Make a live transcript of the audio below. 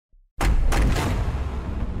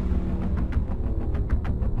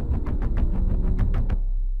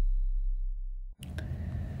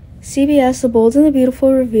CBS, The Bold and the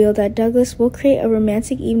Beautiful revealed that Douglas will create a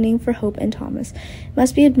romantic evening for Hope and Thomas. It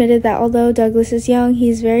must be admitted that although Douglas is young, he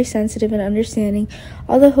is very sensitive and understanding.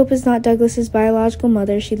 Although Hope is not Douglas's biological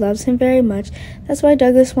mother, she loves him very much. That's why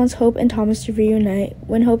Douglas wants Hope and Thomas to reunite.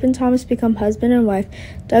 When Hope and Thomas become husband and wife,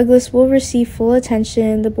 Douglas will receive full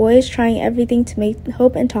attention. The boy is trying everything to make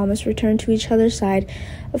Hope and Thomas return to each other's side.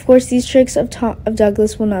 Of course, these tricks of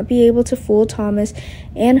Douglas will not be able to fool Thomas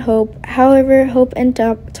and Hope. However, Hope and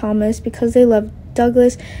Thomas, because they love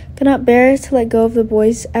Douglas, cannot bear to let go of the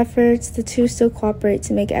boy's efforts. The two still cooperate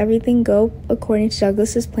to make everything go according to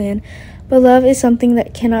Douglas's plan. But love is something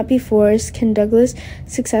that cannot be forced. Can Douglas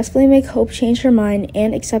successfully make Hope change her mind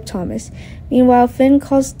and accept Thomas? Meanwhile, Finn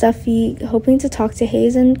calls Duffy, hoping to talk to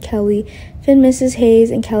Hayes and Kelly. Finn misses Hayes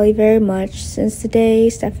and Kelly very much. Since the day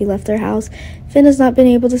Steffi left their house, Finn has not been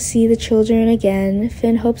able to see the children again.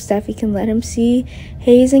 Finn hopes Steffi can let him see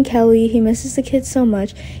Hayes and Kelly. He misses the kids so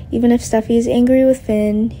much. Even if Steffi is angry with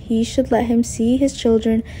Finn, he should let him see his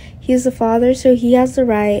children. He is the father, so he has the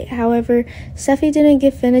right. However, Steffi didn't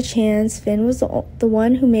give Finn a chance. Finn was the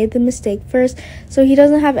one who made the mistake first, so he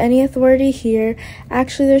doesn't have any authority here.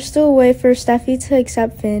 Actually, there's still a way for Steffi to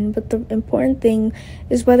accept Finn, but the important thing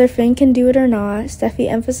is whether Finn can do it or not. Steffi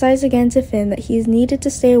emphasized again to Finn that he is needed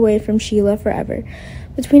to stay away from Sheila forever.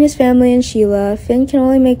 Between his family and Sheila, Finn can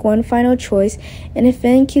only make one final choice, and if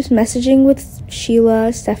Finn keeps messaging with Sheila,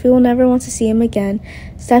 Steffi will never want to see him again.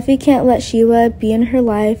 Steffi can't let Sheila be in her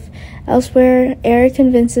life. Elsewhere, Eric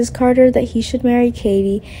convinces Carter that he should marry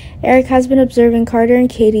Katie. Eric has been observing Carter and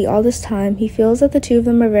Katie all this time. He feels that the two of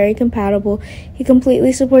them are very compatible. He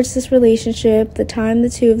completely supports this relationship. The time the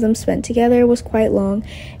two of them spent together was quite long.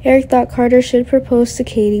 Eric thought Carter should propose to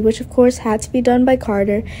Katie, which of course had to be done by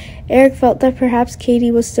Carter. Eric felt that perhaps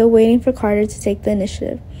Katie was still waiting for Carter to take the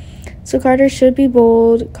initiative. So Carter should be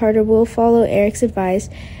bold. Carter will follow Eric's advice.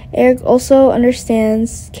 Eric also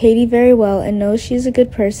understands Katie very well and knows she's a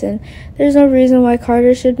good person. There's no reason why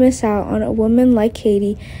Carter should miss out on a woman like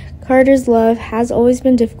Katie. Carter's love has always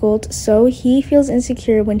been difficult, so he feels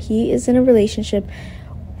insecure when he is in a relationship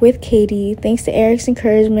with Katie. Thanks to Eric's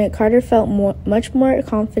encouragement, Carter felt much more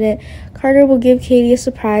confident. Carter will give Katie a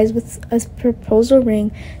surprise with a proposal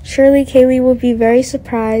ring. Surely Kaylee will be very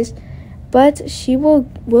surprised, but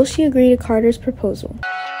will she agree to Carter's proposal?